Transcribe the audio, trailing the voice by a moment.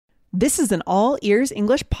This is an All Ears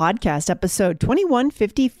English Podcast, episode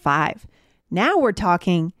 2155. Now we're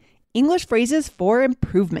talking English phrases for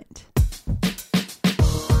improvement.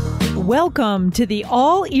 Welcome to the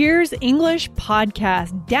All Ears English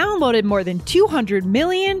Podcast, downloaded more than 200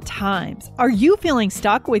 million times. Are you feeling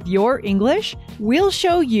stuck with your English? We'll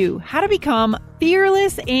show you how to become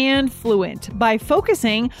fearless and fluent by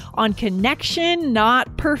focusing on connection,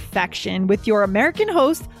 not perfection, with your American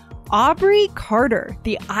host, Aubrey Carter,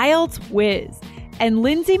 the IELTS whiz, and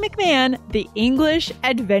Lindsay McMahon, the English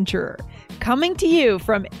adventurer, coming to you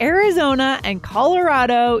from Arizona and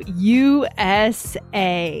Colorado,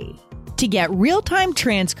 USA. To get real-time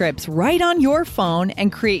transcripts right on your phone and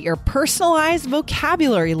create your personalized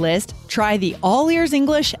vocabulary list, try the All Ears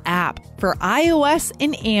English app for iOS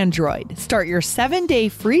and Android. Start your 7-day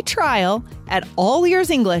free trial at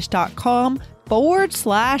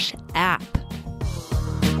allearsenglish.com/app.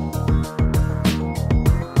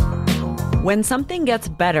 When something gets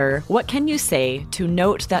better, what can you say to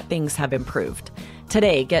note that things have improved?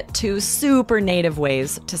 Today, get 2 super native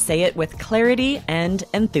ways to say it with clarity and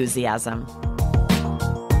enthusiasm.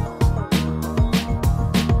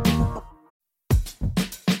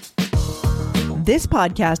 This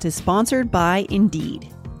podcast is sponsored by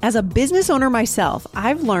Indeed. As a business owner myself,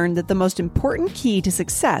 I've learned that the most important key to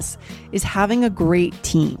success is having a great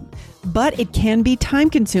team. But it can be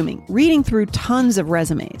time-consuming, reading through tons of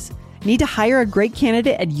resumes. Need to hire a great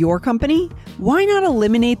candidate at your company? Why not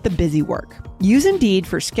eliminate the busy work? Use Indeed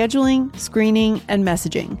for scheduling, screening, and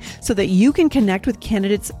messaging so that you can connect with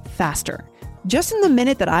candidates faster. Just in the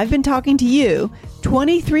minute that I've been talking to you,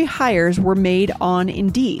 23 hires were made on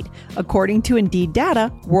Indeed, according to Indeed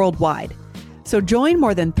data worldwide. So join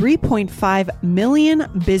more than 3.5 million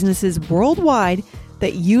businesses worldwide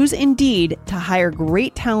that use Indeed to hire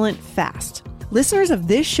great talent fast. Listeners of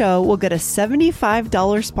this show will get a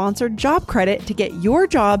 $75 sponsored job credit to get your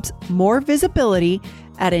jobs more visibility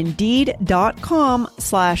at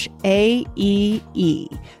Indeed.com/AEE.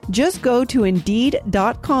 Just go to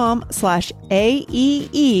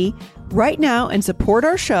Indeed.com/AEE right now and support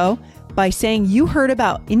our show by saying you heard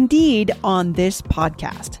about Indeed on this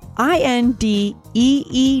podcast.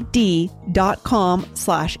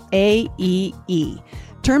 INDEED.com/AEE.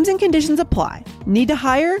 Terms and conditions apply. Need to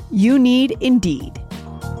hire? You need Indeed.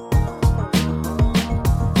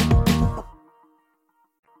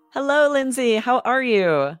 Hello, Lindsay. How are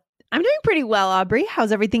you? I'm doing pretty well, Aubrey.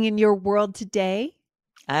 How's everything in your world today?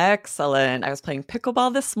 Excellent. I was playing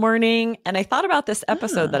pickleball this morning, and I thought about this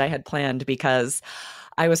episode that I had planned because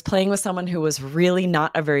I was playing with someone who was really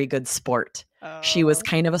not a very good sport. She was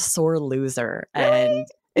kind of a sore loser. Really? And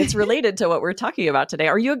it's related to what we're talking about today.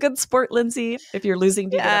 Are you a good sport, Lindsay? If you're losing,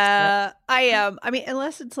 do you get upset? I am. I mean,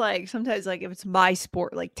 unless it's like sometimes like if it's my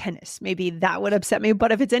sport, like tennis, maybe that would upset me.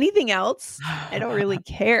 But if it's anything else, I don't really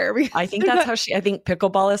care. I think that's how I think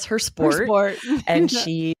pickleball is her sport. And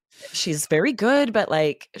she's very good, but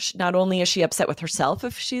like not only is she upset with herself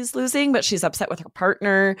if she's losing, but she's upset with her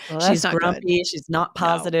partner. Well, she's grumpy. Good. She's not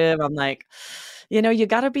positive. No. I'm like, you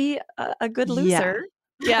got to be a good loser.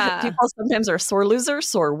 Yeah. People sometimes are sore loser,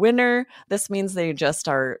 sore winner. This means they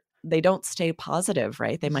don't stay positive,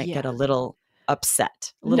 right? They might get a little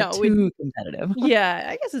upset, a little too competitive. Yeah,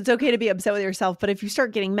 I guess it's okay to be upset with yourself, but if you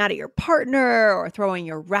start getting mad at your partner or throwing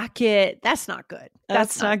your racket, that's not good.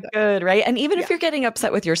 That's not good, right? And even if you're getting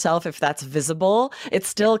upset with yourself, if that's visible, it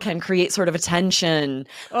still can create sort of a tension.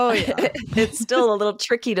 Oh, yeah. It's still a little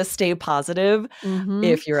tricky to stay positive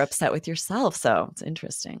if you're upset with yourself. So it's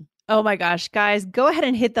interesting. Oh my gosh, guys, go ahead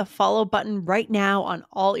and hit the follow button right now on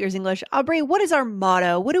All Ears English. Aubrey, what is our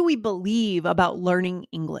motto? What do we believe about learning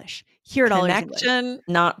English here at All Ears English? Connection,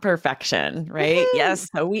 not perfection, right? Woo-hoo. Yes.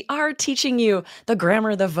 So we are teaching you the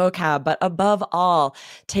grammar, the vocab, but above all,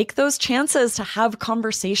 take those chances to have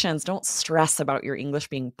conversations. Don't stress about your English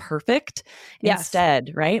being perfect. Yes.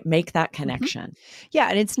 Instead, right? Make that connection. Yeah.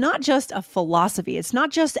 And it's not just a philosophy. It's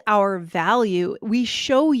not just our value. We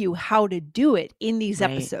show you how to do it in these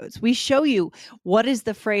episodes. We show you what is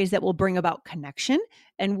the phrase that will bring about connection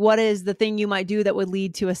and what is the thing you might do that would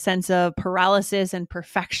lead to a sense of paralysis and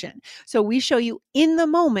perfection. So we show you in the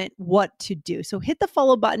moment what to do. So hit the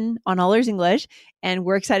follow button on All Ears English, and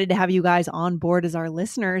we're excited to have you guys on board as our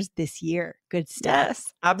listeners this year. Good stuff.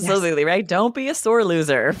 Yes, absolutely, right? Don't be a sore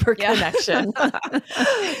loser for connection.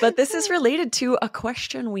 But this is related to a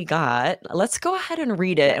question we got. Let's go ahead and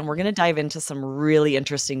read it, and we're going to dive into some really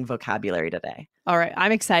interesting vocabulary today. All right,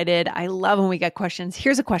 I'm excited. I love when we get questions.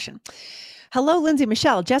 Here's a question. Hello, Lindsay,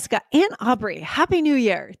 Michelle, Jessica, and Aubrey. Happy New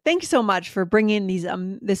Year. Thanks so much for bringing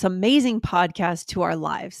this amazing podcast to our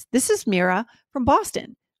lives. This is Mira from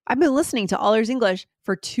Boston. I've been listening to All Ears English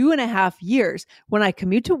for 2.5 years when I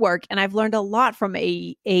commute to work, and I've learned a lot from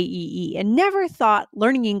AEE and never thought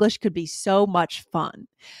learning English could be so much fun.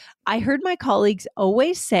 I heard my colleagues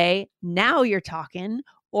always say, now you're talking,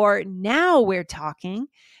 or now we're talking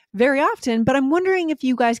very often, but I'm wondering if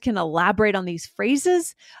you guys can elaborate on these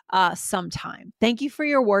phrases sometime. Thank you for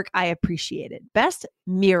your work. I appreciate it. Best,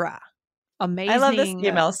 Mira. Amazing. I love this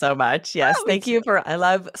email so much. Yes. Thank you I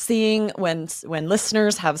love seeing when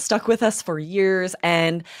listeners have stuck with us for years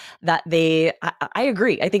and that I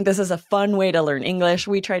agree. I think this is a fun way to learn English.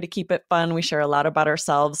 We try to keep it fun. We share a lot about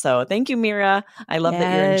ourselves. So thank you, Mira. I love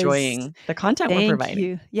that you're enjoying the content we're providing. Thank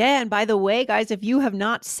you. Yeah. And by the way, guys, if you have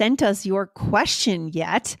not sent us your question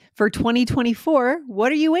yet for 2024,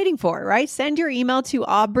 what are you waiting for, right? Send your email to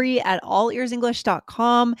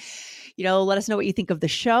Aubrey@allearsenglish.com. Let us know what you think of the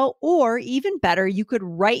show, or even better, you could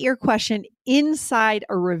write your question inside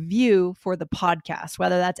a review for the podcast,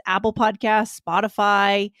 whether that's Apple Podcasts,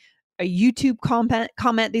 Spotify, a YouTube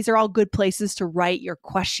comment. These are all good places to write your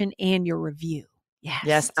question and your review.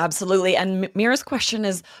 Yes, absolutely. And Mira's question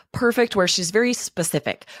is perfect where she's very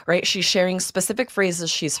specific, right? She's sharing specific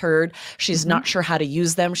phrases she's heard. She's not sure how to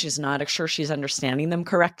use them. She's not sure she's understanding them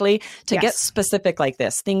correctly. To get specific like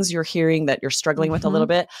this, things you're hearing that you're struggling with a little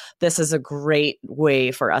bit, this is a great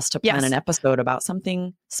way for us to plan an episode about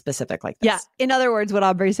something specific like this. Yeah. In other words, what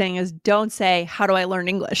Aubrey's saying is don't say, how do I learn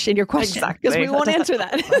English in your question? Because we won't answer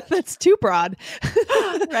that. That's too broad.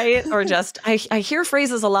 Right? Or just, I hear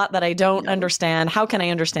phrases a lot that I don't understand. How can I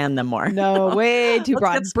understand them more? No, way too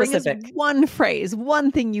broad. Bring us one phrase,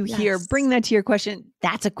 one thing you hear, bring that to your question.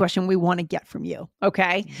 That's a question we want to get from you.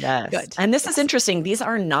 Okay? Yes. Good. And this is interesting. These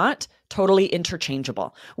are not totally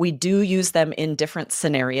interchangeable. We do use them in different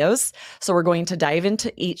scenarios. So we're going to dive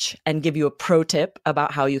into each and give you a pro tip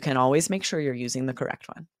about how you can always make sure you're using the correct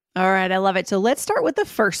one. All right. I love it. So let's start with the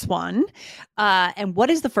first one. And what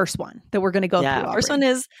is the first one that we're going to go through? The first one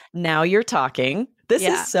is now you're talking. This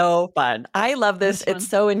is so fun. I love this. It's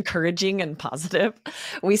so encouraging and positive.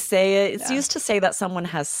 We say it's used to say that someone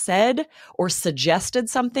has said or suggested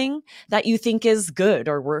something that you think is good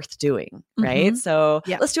or worth doing, right? So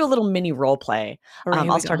let's do a little mini role play.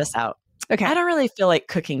 I'll start us out. Okay. I don't really feel like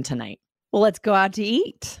cooking tonight. Well, let's go out to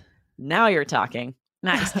eat. Now you're talking.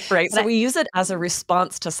 Nice. Right. So we use it as a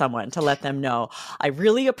response to someone to let them know, I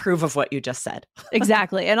really approve of what you just said.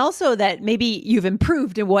 Exactly. And also that maybe you've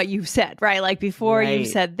improved in what you've said, right? Like before you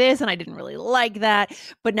said this and I didn't really like that,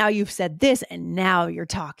 but now you've said this and now you're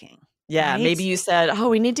talking. Yeah. Right? Maybe you said, oh,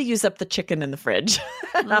 we need to use up the chicken in the fridge.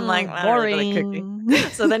 And I'm like, boring. Really cooking.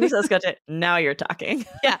 So then he says, gotcha. Now you're talking.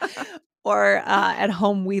 Yeah. Or at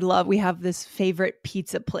home, we have this favorite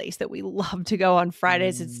pizza place that we love to go on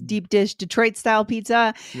Fridays. It's deep dish Detroit style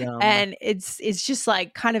pizza. Yum. And it's just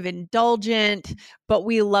like kind of indulgent, but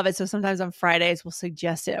we love it. So sometimes on Fridays we'll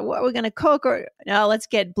suggest it. What are we going to cook? Or no, let's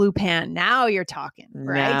get blue pan. Now you're talking,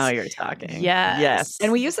 right? Now you're talking. Yes.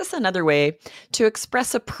 And we use this another way to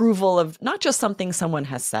express approval of not just something someone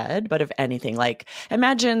has said, but of anything. Like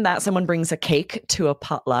imagine that someone brings a cake to a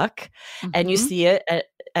potluck and you see it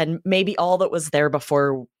and maybe all that was there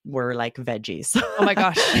before were like veggies. Oh my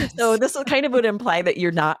gosh. So this kind of would imply that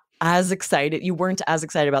you're not as excited. You weren't as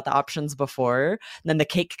excited about the options before. And then the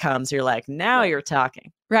cake comes, you're like, now you're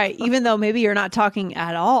talking. Right. Even though maybe you're not talking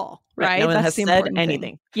at all. Right. No one that's has said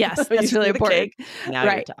anything. Yes. That's really important. Now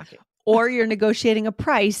you're talking. Or you're negotiating a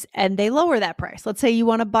price and they lower that price. Let's say you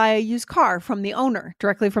want to buy a used car from the owner,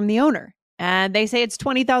 directly from the owner. And they say it's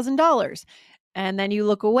 $20,000. And then you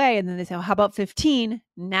look away and then they say, oh, how about 15?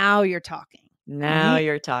 Now you're talking. Now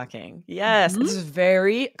you're talking. Yes. This is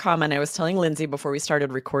very common. I was telling Lindsay before we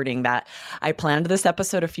started recording that I planned this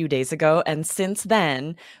episode a few days ago. And since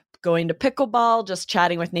then, going to pickleball, just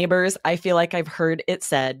chatting with neighbors, I feel like I've heard it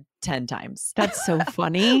said 10 times. That's so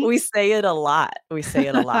funny. We say it a lot.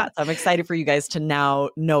 So I'm excited for you guys to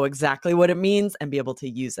now know exactly what it means and be able to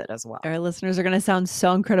use it as well. Our listeners are going to sound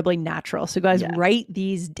so incredibly natural. So guys, write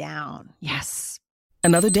these down. Yes.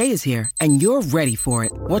 Another day is here and you're ready for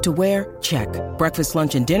it. What to wear? Check. Breakfast,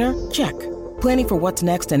 lunch, and dinner? Check. Planning for what's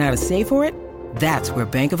next and how to save for it? That's where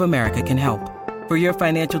Bank of America can help. For your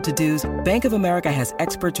financial to-dos, Bank of America has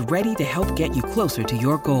experts ready to help get you closer to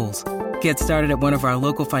your goals. Get started at one of our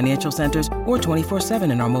local financial centers or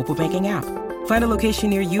 24/7 in our mobile banking app. Find a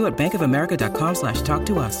location near you at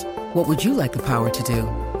bankofamerica.com/talktous. What would you like the power to do?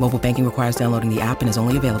 Mobile banking requires downloading the app and is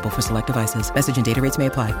only available for select devices. Message and data rates may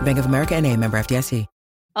apply. Bank of America NA, member FDIC.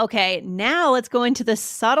 Okay, now let's go into the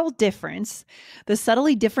subtle difference, the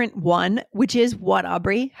subtly different one, which is what,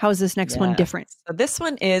 Aubrey? How is this next one different? So this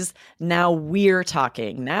one is now we're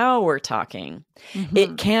talking. Now we're talking.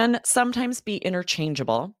 It can sometimes be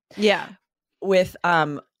interchangeable. Yeah. With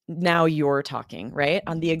now you're talking, right?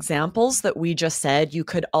 On the examples that we just said, you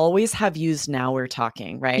could always have used now we're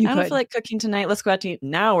talking, right? I don't feel like cooking tonight. Let's go out to eat.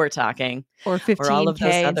 Now we're talking. Or 15K. Or all of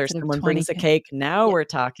those others. Someone brings a cake. Now we're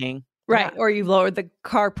talking. Right. Or you lowered the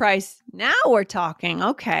car price. Now we're talking.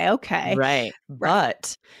 Okay. Right.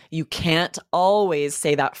 But you can't always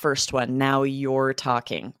say that first one. Now you're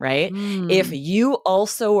talking, right? If you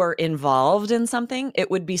also are involved in something,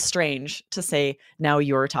 it would be strange to say, now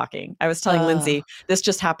you're talking. I was telling Lindsay, this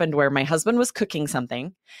just happened where my husband was cooking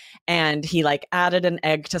something and he like added an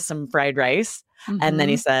egg to some fried rice. And then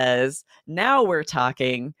he says, now we're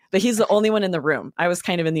talking. But he's the only one in the room. I was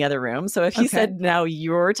kind of in the other room. So if he said, now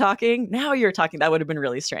you're talking, that would have been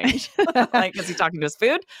really strange. Like, is he talking to his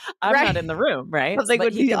food? I'm not in the room, right? Something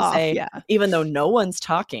would be off, say, even though no one's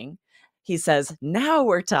talking, he says, now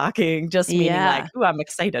we're talking, just meaning like, oh, I'm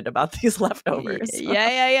excited about these leftovers.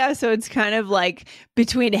 Yeah. So it's kind of like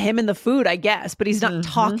between him and the food, I guess, but he's not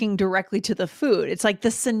talking directly to the food. It's like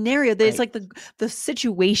the scenario, it's like the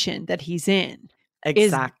situation that he's in.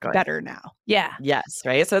 Exactly. Is better now. Yeah. Yes.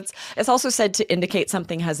 Right. So it's also said to indicate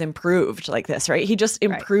something has improved like this, right? He just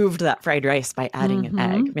improved that fried rice by adding an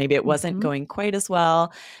egg. Maybe it wasn't going quite as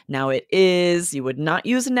well. Now it is. You would not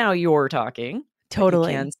use now you're talking.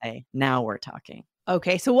 Totally. You can say now we're talking.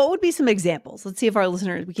 Okay. So what would be some examples? Let's see if our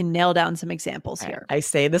listeners, we can nail down some examples here. I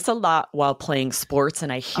say this a lot while playing sports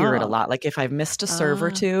and I hear it a lot. Like if I've missed a serve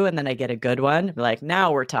or two and then I get a good one, like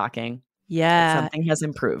now we're talking. Yeah. Something has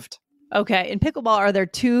improved. Okay. In pickleball, are there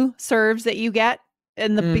 2 serves that you get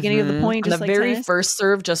in the beginning of the point? Just on the very first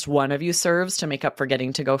serve, just one of you serves to make up for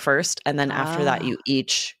getting to go first. And then after that, you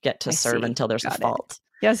each get to serve until there's a fault.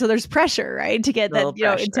 Yeah. So there's pressure, right? To get that,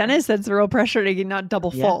 in tennis, that's real pressure to not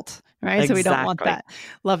double fault, right? Exactly. So we don't want that.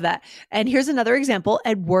 Love that. And here's another example.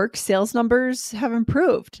 At work, sales numbers have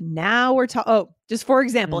improved. Now we're talking. Just for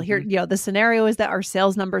example, here, the scenario is that our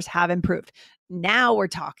sales numbers have improved. Now we're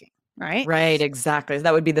talking. Right? Right, exactly.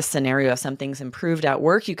 That would be the scenario. If something's improved at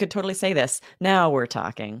work, you could totally say this. Now we're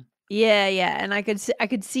talking. Yeah. And I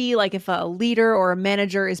could see like if a leader or a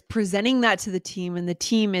manager is presenting that to the team and the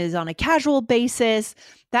team is on a casual basis,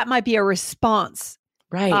 that might be a response.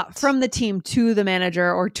 Right. From the team to the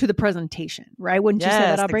manager or to the presentation, right? Wouldn't you say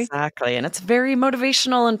that, Aubrey? Exactly. And it's very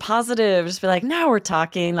motivational and positive. Just be like, now we're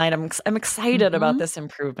talking. Like, I'm excited about this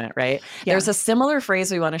improvement, right? Yeah. There's a similar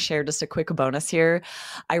phrase we want to share, just a quick bonus here.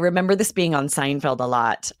 I remember this being on Seinfeld a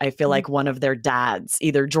lot. I feel like one of their dads,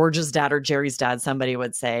 either George's dad or Jerry's dad, somebody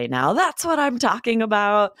would say, now that's what I'm talking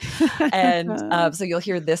about. And so you'll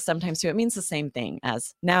hear this sometimes too. It means the same thing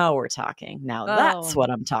as now we're talking. Now that's what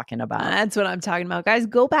I'm talking about. That's what I'm talking about, guys.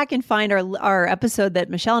 Go back and find our episode that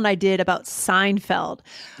Michelle and I did about Seinfeld.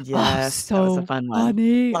 Yes, that was a fun one.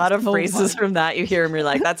 Funny. A lot of phrases from that you hear and you're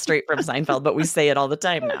like, that's straight from Seinfeld, but we say it all the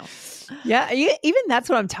time now. Yeah, even that's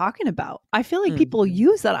what I'm talking about. I feel like people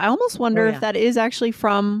use that. I almost wonder if that is actually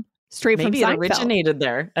from straight from Seinfeld. Maybe it originated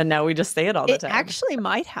there and now we just say it all the time. It actually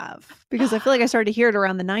might have, because I feel like I started to hear it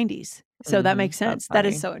around the 90s. So that makes sense. That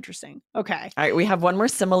is so interesting. Okay. All right. We have one more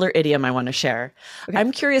similar idiom I want to share. Okay.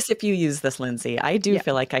 I'm curious if you use this, Lindsay. I do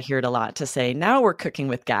feel like I hear it a lot to say, now we're cooking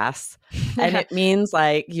with gas. And it means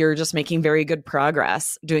like you're just making very good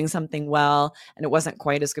progress, doing something well, and it wasn't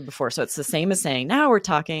quite as good before. So it's the same as saying, now we're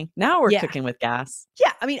talking, now we're cooking with gas.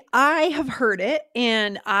 Yeah. I mean, I have heard it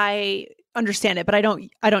and I understand it, but I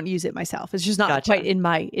don't use it myself. It's just not quite in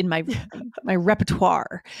my my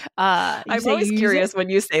repertoire. I'm always curious when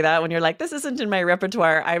you say that, when you're like, this isn't in my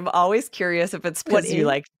repertoire. I'm always curious if it's because you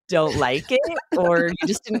like don't like it or you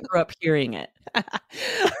just didn't grow up hearing it.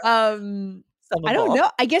 I don't know.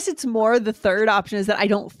 I guess it's more the third option is that I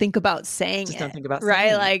don't think about saying just it. Don't think about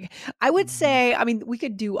right? Saying like I would say, I mean, we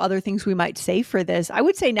could do other things we might say for this. I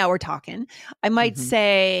would say now we're talking. I might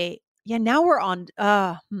say, now we're on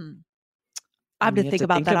I have to think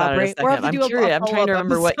about that, Aubrey. I'm curious. I'm trying to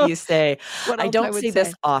remember what you say. I don't say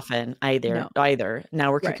this often either.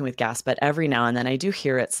 Now we're cooking with gas, but every now and then I do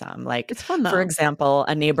hear it some. Like, it's fun though. For example,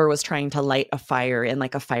 a neighbor was trying to light a fire in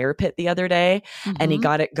like a fire pit the other day and he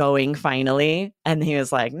got it going finally. And he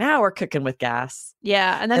was like, now we're cooking with gas.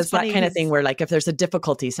 Yeah. And that's that kind of thing where like if there's a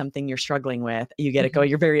difficulty, something you're struggling with, you get it going,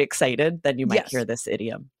 you're very excited, then you might hear this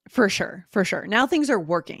idiom. For sure. Now things are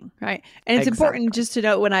working, right? And it's important just to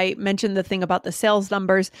note when I mentioned the thing about the sales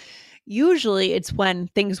numbers, usually it's when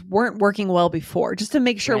things weren't working well before, just to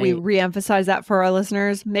make sure we reemphasize that for our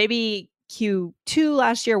listeners. Maybe Q2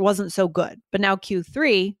 last year wasn't so good, but now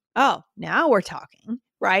Q3, now we're talking,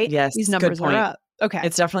 right? Yes. These numbers are up. Okay.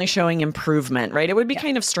 It's definitely showing improvement, right? It would be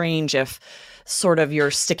kind of strange if sort of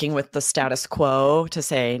you're sticking with the status quo to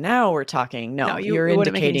say, now we're talking. No, you're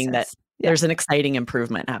indicating that there's an exciting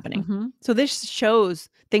improvement happening. Mm-hmm. So this shows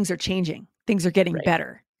things are changing. Things are getting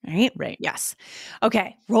better, right? Right. Yes.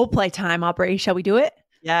 Okay. Role play time, Aubrey. Shall we do it?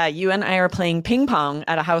 Yeah, you and I are playing ping pong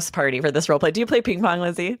at a house party for this role play. Do you play ping pong,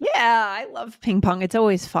 Lizzie? Yeah, I love ping pong. It's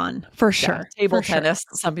always fun, for sure. Table tennis.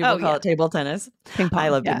 Sure. Some people call it table tennis. Ping pong. I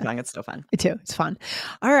love ping pong. It's still fun. Me too. It's fun.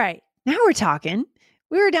 All right. Now we're talking.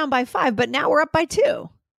 We were down by 5, but now we're up by 2.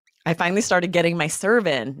 I finally started getting my serve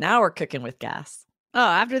in. Now we're cooking with gas. Oh,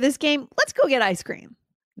 after this game, let's go get ice cream.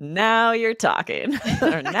 Now you're talking.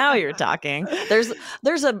 Or now you're talking.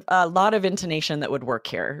 There's a lot of intonation that would work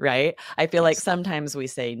here, right? I feel like sometimes we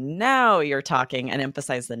say now you're talking and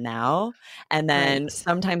emphasize the now, and then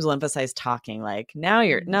sometimes we'll emphasize talking, like now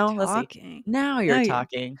you're talking. Now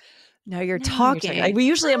you're talking. We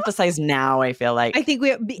usually emphasize now. I feel like I think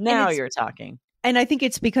now you're talking. And I think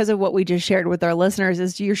it's because of what we just shared with our listeners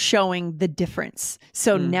is you're showing the difference.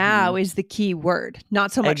 So now is the key word,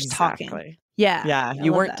 not so much talking. Yeah. Yeah.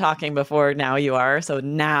 You weren't talking before. Now you are. So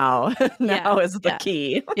now is the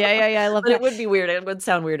key. Yeah. I love that. It would be weird. It would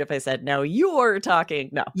sound weird if I said, now you're talking.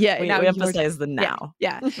 No. Yeah. We emphasize the now.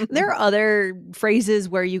 Yeah. There are other phrases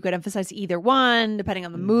where you could emphasize either one, depending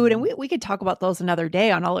on the mood. And we could talk about those another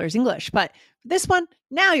day on All Ears English. But this one,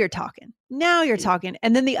 now you're talking. Now you're talking.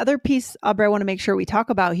 And then the other piece, Aubrey, I want to make sure we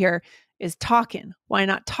talk about here is talking. Why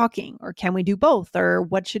not talking? Or can we do both? Or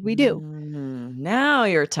what should we do? Now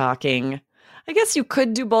you're talking. I guess you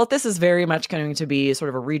could do both. This is very much going to be sort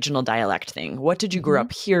of a regional dialect thing. What did you grow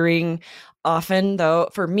up hearing often, though?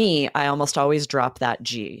 For me, I almost always drop that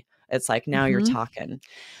G. It's like, now you're talking.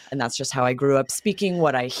 And that's just how I grew up speaking,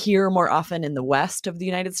 what I hear more often in the West of the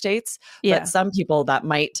United States. Yeah. But some people, that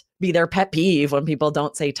might be their pet peeve when people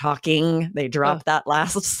don't say talking. They drop that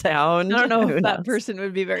last sound. I don't know if that person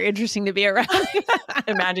would be very interesting to be around.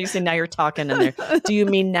 Imagine you say, now you're talking. And they're, do you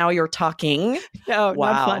mean now you're talking? No,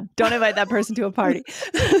 not fun. Don't invite that person to a party.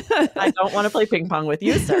 I don't want to play ping pong with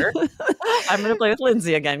you, sir. I'm going to play with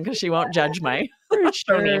Lindsay again because she won't judge my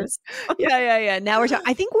names. Yeah. Now we're talking.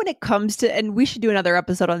 I think when it comes to, and we should do another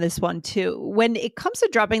episode on this one too, when it comes to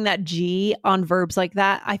dropping that G on verbs like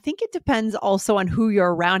that, I think it depends also on who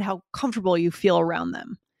you're around, how comfortable you feel around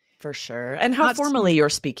them. For sure. And how formally you're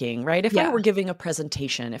speaking, right? If I were giving a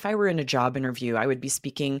presentation, if I were in a job interview, I would be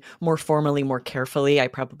speaking more formally, more carefully. I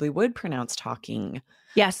probably would pronounce talking.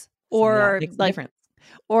 Yes. Or like,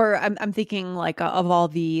 or I'm thinking like of all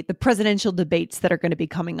the presidential debates that are going to be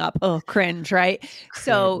coming up. Oh, cringe, right?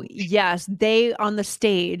 So yes, they on the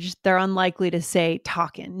stage, they're unlikely to say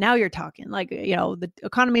talking. Now you're talking. Like, the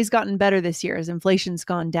economy's gotten better this year as inflation's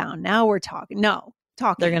gone down. Now we're talking. No.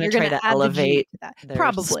 Talking. They're going to try to elevate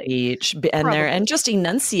their speech and just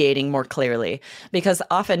enunciating more clearly, because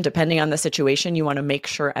often, depending on the situation, you want to make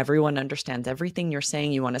sure everyone understands everything you're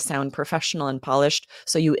saying. You want to sound professional and polished,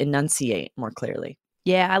 so you enunciate more clearly.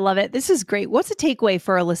 Yeah, I love it. This is great. What's a takeaway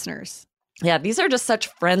for our listeners? Yeah, these are just such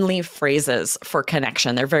friendly phrases for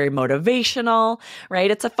connection. They're very motivational, right?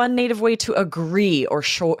 It's a fun native way to agree or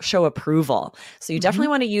show approval. So you definitely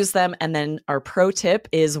want to use them. And then our pro tip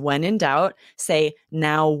is, when in doubt, say,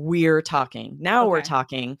 now we're talking. Now we're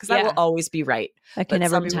talking, because that will always be right. That can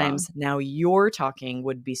never be wrong. Now you're talking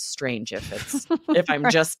would be strange if I'm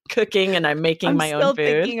just cooking and I'm making my own food. I'm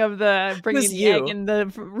still thinking of the bringing the egg and the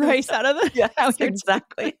rice out of the house.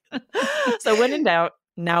 Exactly. So when in doubt,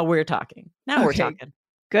 now we're talking. Now we're talking.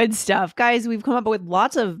 Good stuff. Guys, we've come up with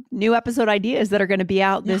lots of new episode ideas that are going to be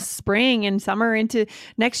out this spring and summer into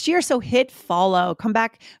next year. So hit follow. Come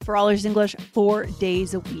back for All Ears English 4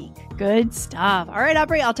 days a week. Good stuff. All right,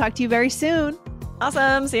 Aubrey, I'll talk to you very soon.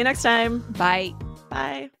 Awesome. See you next time. Bye.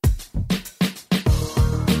 Bye.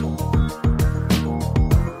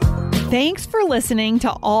 Thanks for listening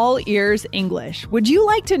to All Ears English. Would you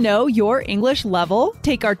like to know your English level?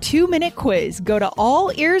 Take our 2-minute quiz. Go to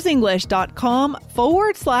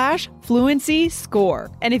allearsenglish.com/fluency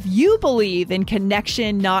score. And if you believe in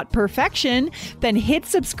connection, not perfection, then hit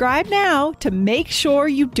subscribe now to make sure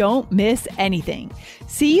you don't miss anything.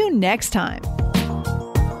 See you next time.